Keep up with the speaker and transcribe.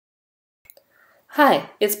Hi,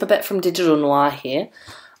 it's Babette from Digital Noir here.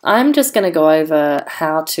 I'm just going to go over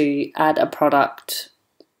how to add a product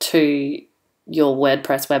to your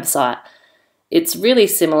WordPress website. It's really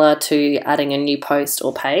similar to adding a new post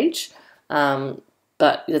or page,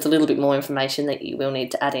 but there's a little bit more information that you will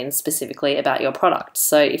need to add in specifically about your product.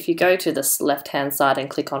 So if you go to this left-hand side and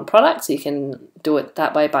click on products, you can do it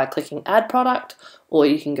that way by clicking add product, or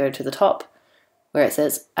you can go to the top where it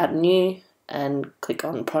says add new and click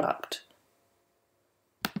on product.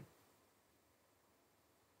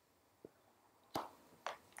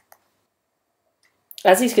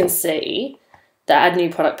 As you can see, the add new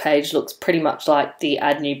product page looks pretty much like the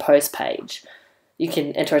add new post page. You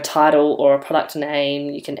can enter a title or a product name,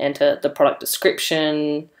 you can enter the product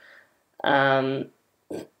description, the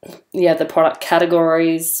product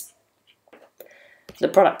categories, the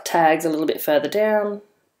product tags a little bit further down,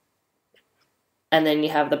 and then you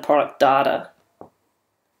have the product data.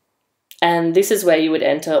 And this is where you would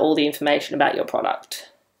enter all the information about your product.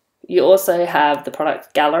 You also have the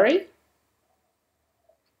product gallery,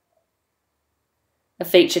 a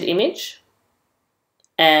featured image,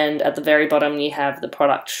 and at the very bottom you have the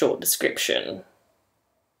product short description.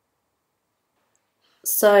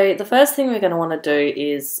 So the first thing we're going to want to do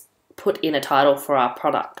is put in a title for our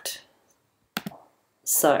product.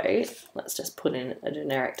 So let's just put in a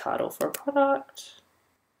generic title for a product.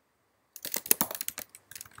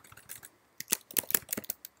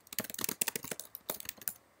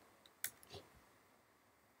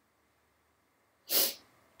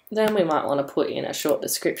 Then we might want to put in a short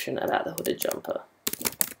description about the hooded jumper.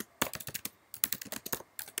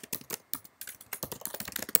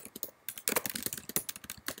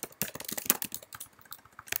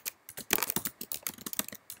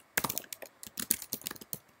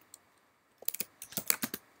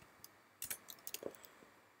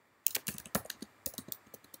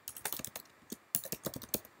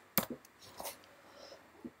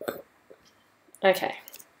 Okay.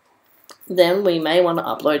 Then we may want to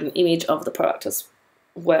upload an image of the product as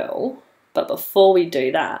well, but before we do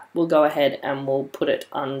that, we'll go ahead and we'll put it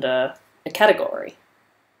under a category.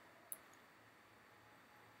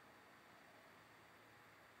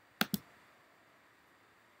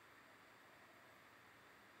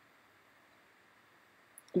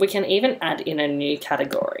 We can even add in a new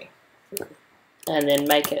category and then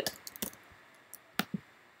make it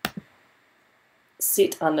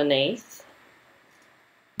sit underneath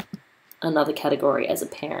another category as a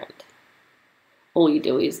parent. All you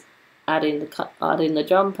do is add in the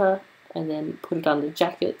jumper and then put it under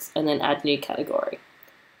jackets and then add new category.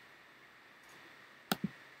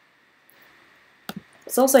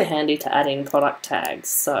 It's also handy to add in product tags.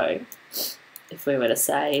 So if we were to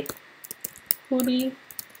say hoodie,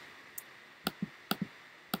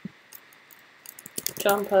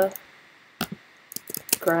 jumper,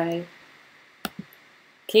 grey,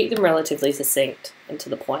 keep them relatively succinct and to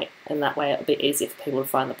the point, and that way it'll be easier for people to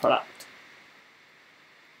find the product.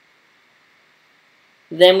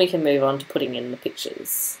 Then we can move on to putting in the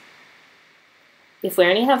pictures. If we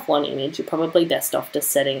only have one image, you're probably best off just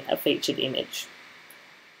setting a featured image.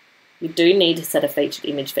 You do need to set a featured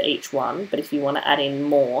image for each one, but if you want to add in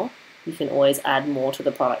more, you can always add more to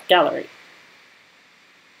the product gallery.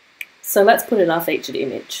 So let's put in our featured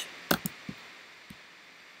image.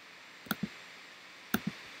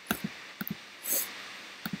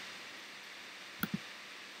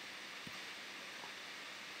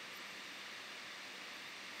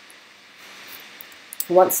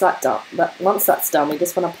 Once that's done, we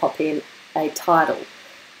just want to pop in a title.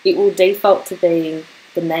 It will default to being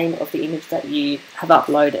the name of the image that you have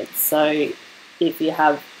uploaded. So if you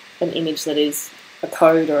have an image that is a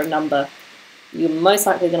code or a number, you're most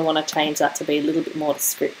likely going to want to change that to be a little bit more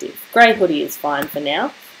descriptive. Grey hoodie is fine for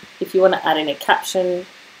now. If you want to add in a caption,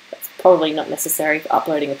 that's probably not necessary for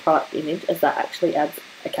uploading a product image, as that actually adds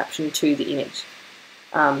a caption to the image.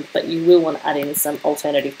 But you will want to add in some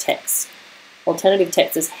alternative text. Alternative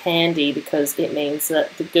text is handy because it means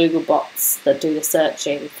that the Google bots that do the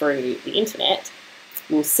searching through the internet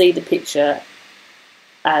will see the picture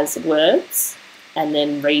as words and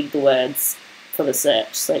then read the words for the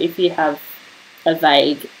search. So if you have a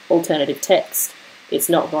vague alternative text, it's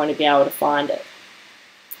not going to be able to find it.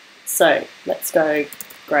 So let's go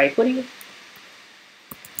grey hoodie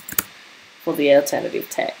for the alternative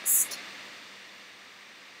text.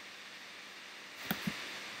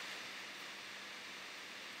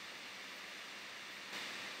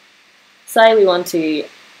 Say we want to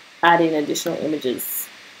add in additional images.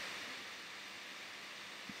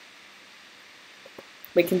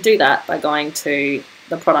 We can do that by going to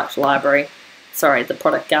the product gallery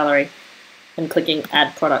and clicking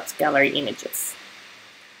Add Product Gallery Images.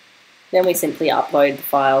 Then we simply upload the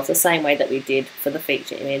files the same way that we did for the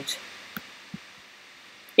feature image.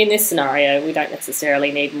 In this scenario, we don't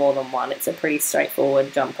necessarily need more than one. It's a pretty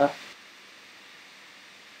straightforward jumper.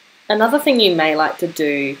 Another thing you may like to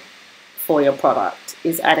do for your product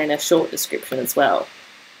is add in a short description as well.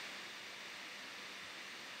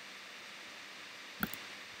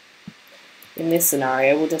 In this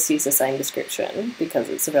scenario, we'll just use the same description because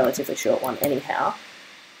it's a relatively short one anyhow.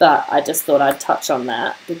 But I just thought I'd touch on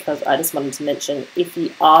that because I just wanted to mention, if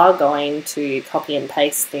you are going to copy and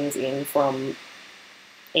paste things in from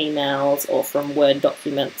emails or from Word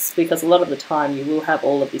documents, because a lot of the time you will have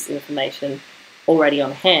all of this information already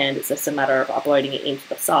on hand, it's just a matter of uploading it into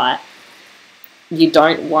the site. You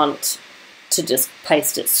don't want to just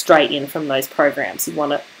paste it straight in from those programs. You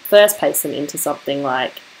want to first paste them into something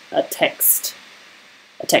like a text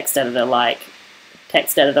editor, like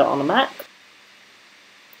text editor on a Mac,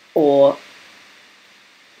 or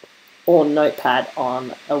Notepad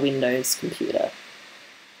on a Windows computer.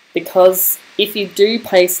 Because if you do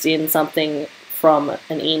paste in something from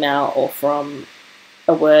an email or from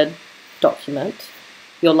a Word document,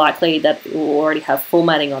 you're likely that it will already have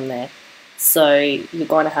formatting on there. So you're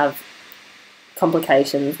going to have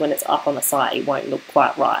complications when it's up on the site. It won't look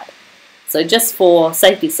quite right. So just for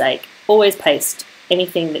safety's sake, always paste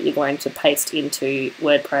anything that you're going to paste into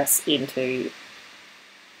WordPress into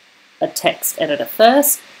a text editor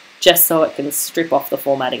first, just so it can strip off the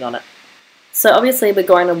formatting on it. So obviously we're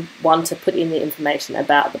going to want to put in the information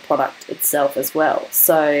about the product itself as well.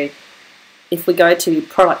 So if we go to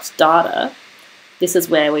product data, this is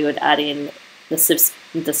where we would add in the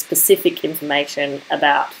specific information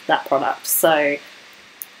about that product. So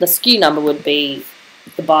the SKU number would be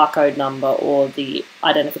the barcode number or the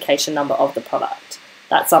identification number of the product.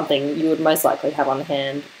 That's something you would most likely have on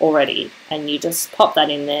hand already, and you just pop that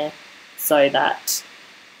in there so that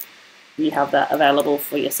you have that available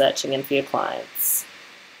for your searching and for your clients.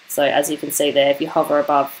 So as you can see there, if you hover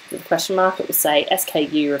above the question mark, it will say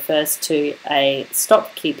SKU refers to a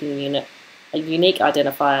stock keeping unit, a unique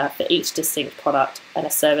identifier for each distinct product and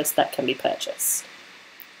a service that can be purchased.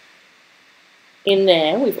 In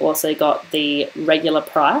there, we've also got the regular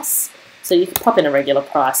price. So you can pop in a regular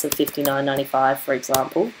price of $59.95, for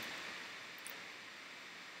example.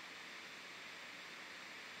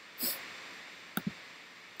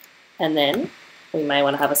 And then we may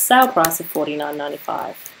want to have a sale price of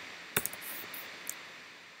 $49.95.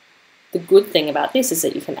 The good thing about this is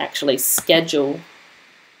that you can actually schedule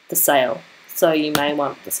the sale. So you may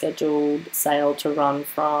want the scheduled sale to run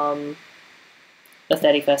from the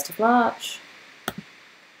 31st of March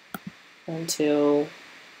until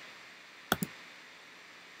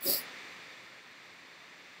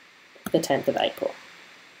the 10th of April.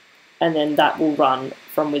 And then that will run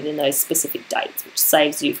from within those specific dates, which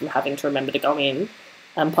saves you from having to remember to go in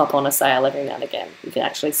and pop on a sale every now and again. You can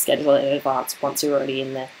actually schedule it in advance once you're already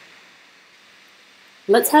in there.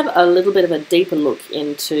 Let's have a little bit of a deeper look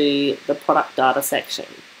into the product data section.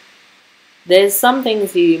 There's some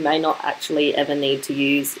things you may not actually ever need to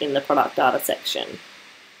use in the product data section.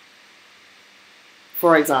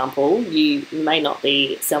 For example, you may not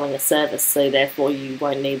be selling a service, so therefore you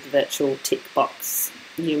won't need the virtual tick box.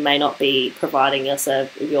 You may not be providing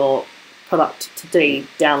your product to be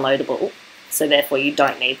downloadable, so therefore you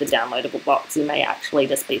don't need the downloadable box. You may actually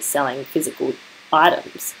just be selling physical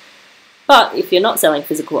items. But if you're not selling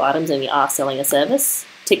physical items and you are selling a service,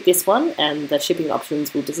 tick this one and the shipping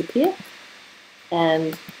options will disappear.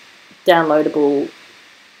 And downloadable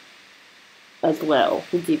as well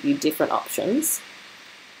will give you different options,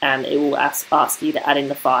 and it will ask you to add in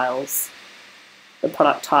the files, the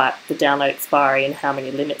product type, the download expiry, and how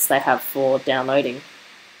many limits they have for downloading.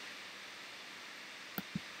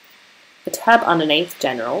 The tab underneath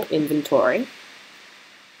General, Inventory,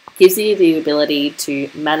 gives you the ability to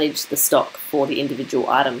manage the stock for the individual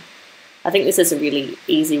item. I think this is a really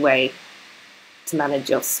easy way to manage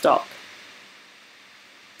your stock.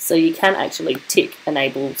 So you can actually tick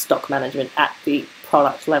Enable Stock Management at the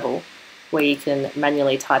product level, where you can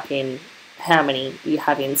manually type in how many you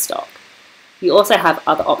have in stock. You also have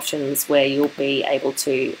other options where you'll be able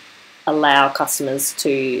to allow customers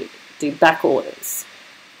to do back orders.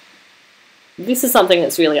 This is something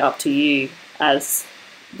that's really up to you as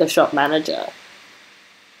the shop manager.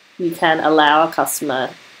 You can allow a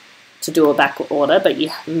customer to do a back order, but you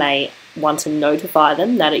may want to notify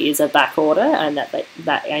them that it is a back order and that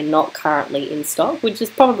they are not currently in stock, which is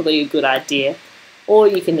probably a good idea. Or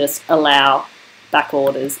you can just allow back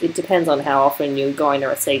orders. It depends on how often you're going to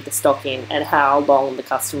receive the stock in and how long the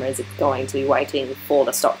customer is going to be waiting for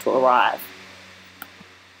the stock to arrive.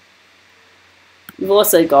 You've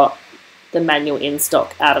also got the manual in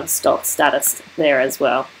stock, out of stock status there as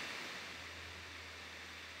well.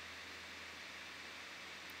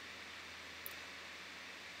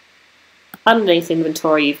 Underneath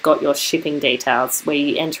inventory, you've got your shipping details where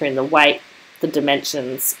you enter in the weight, the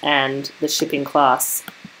dimensions, and the shipping class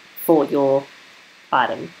for your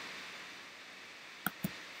item.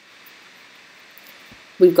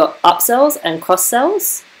 We've got upsells and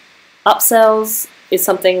cross-sells. Upsells is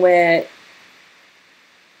something where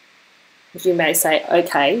you may say,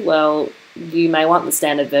 okay, well, you may want the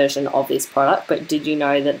standard version of this product, but did you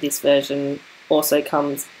know that this version also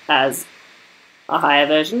comes as a higher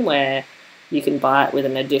version where you can buy it with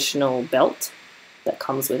an additional belt that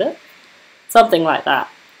comes with it? Something like that.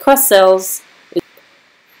 Cross-sells,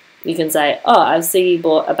 you can say, oh, I see you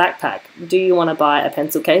bought a backpack. Do you want to buy a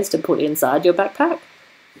pencil case to put inside your backpack?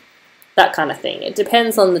 That kind of thing. It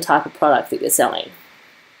depends on the type of product that you're selling.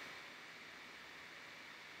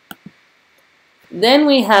 Then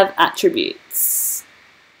we have attributes.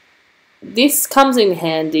 This comes in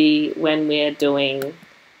handy when we're doing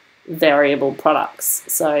variable products.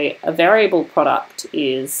 So a variable product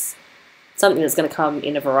is something that's going to come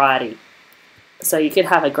in a variety. So you could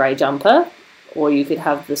have a grey jumper, or you could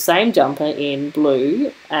have the same jumper in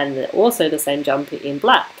blue and also the same jumper in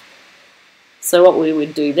black. So what we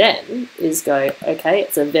would do then is go, okay,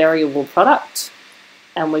 it's a variable product,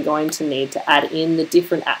 and we're going to need to add in the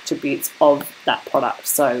different attributes of that product.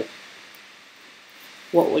 So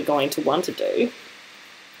what we're going to want to do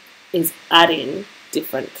is add in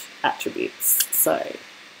different attributes. So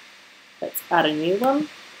let's add a new one.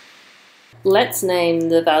 Let's name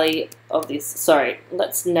the value of this,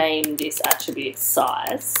 let's name this attribute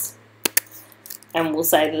size. And we'll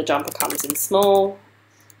say that the jumper comes in small,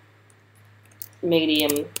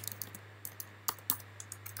 medium,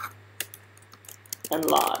 and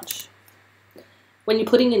large. When you're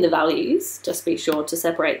putting in the values, just be sure to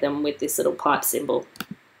separate them with this little pipe symbol.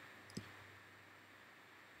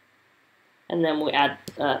 And then we'll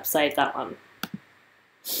save that one.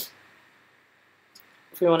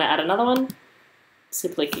 If we want to add another one,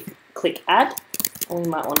 simply click add, and we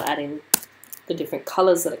might want to add in the different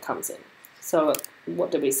colours that it comes in. So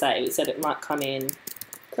what did we say? We said it might come in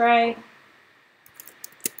grey,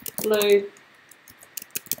 blue,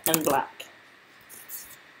 and black.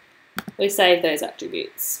 We save those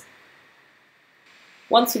attributes.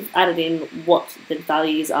 Once we've added in what the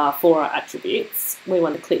values are for our attributes, we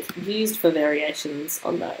want to click Used for Variations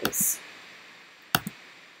on those.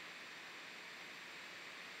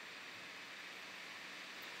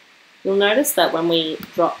 You'll notice that when we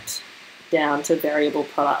dropped down to variable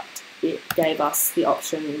product, it gave us the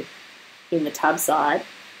option in the tab side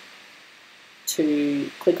to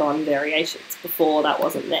click on variations. Before that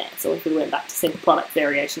wasn't there, so if we went back to simple product,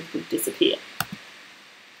 variations would disappear.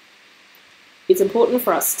 It's important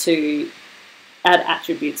for us to add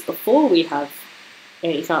attributes before we have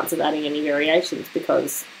any chance of adding any variations,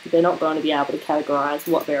 because they're not going to be able to categorize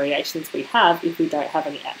what variations we have if we don't have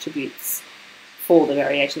any attributes for the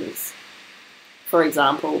variations. For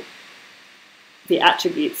example, the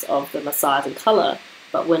attributes of the size and color,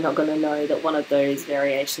 but we're not going to know that one of those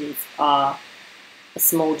variations are a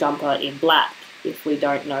small jumper in black if we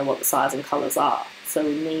don't know what the size and colors are. So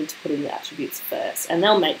we need to put in the attributes first, and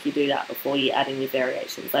they'll make you do that before you add any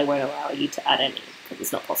variations. They won't allow you to add any because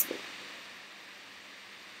it's not possible.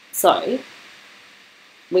 So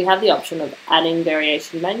we have the option of adding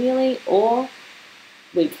variation manually, or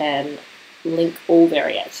we can link all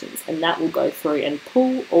variations, and that will go through and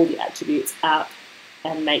pull all the attributes out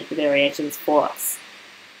and make the variations for us.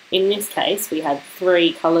 In this case, we had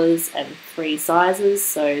 3 colors and 3 sizes,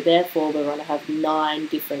 so therefore we're going to have 9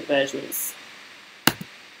 different versions.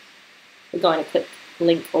 We're going to click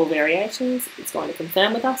link all variations. It's going to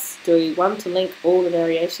confirm with us. Do we want to link all the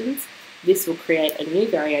variations? This will create a new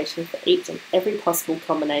variation for each and every possible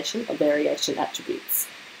combination of variation attributes.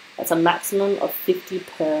 That's a maximum of 50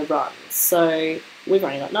 per run. So we've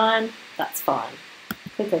only got 9, that's fine.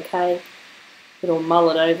 Click OK. It'll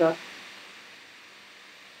mull it over.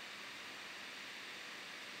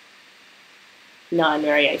 Nine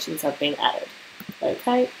variations have been added.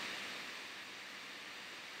 OK.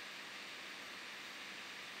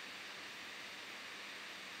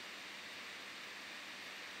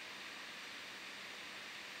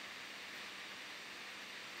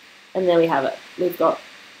 And there we have it. We've got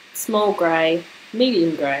small grey,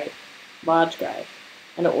 medium grey, large grey,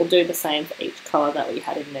 and it will do the same for each colour that we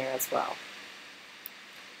had in there as well.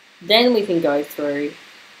 Then we can go through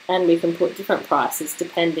and we can put different prices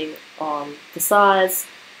depending on the size,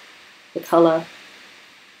 the colour.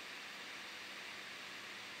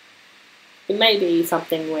 It may be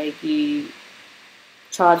something where you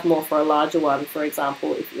charge more for a larger one. For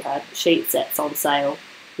example, if you had sheet sets on sale,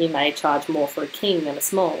 you may charge more for a king than a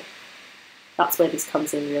small. That's where this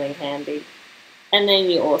comes in really handy. And then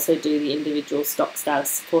you also do the individual stock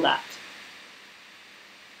status for that.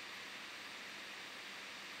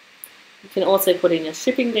 You can also put in your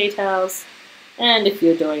shipping details, and if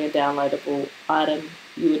you're doing a downloadable item,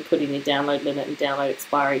 you would put in your download limit and download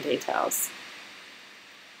expiry details.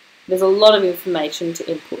 There's a lot of information to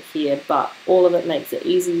input here, but all of it makes it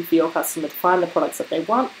easy for your customer to find the products that they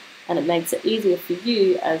want, and it makes it easier for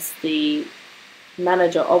you as the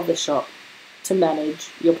manager of the shop to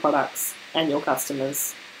manage your products and your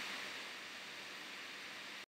customers.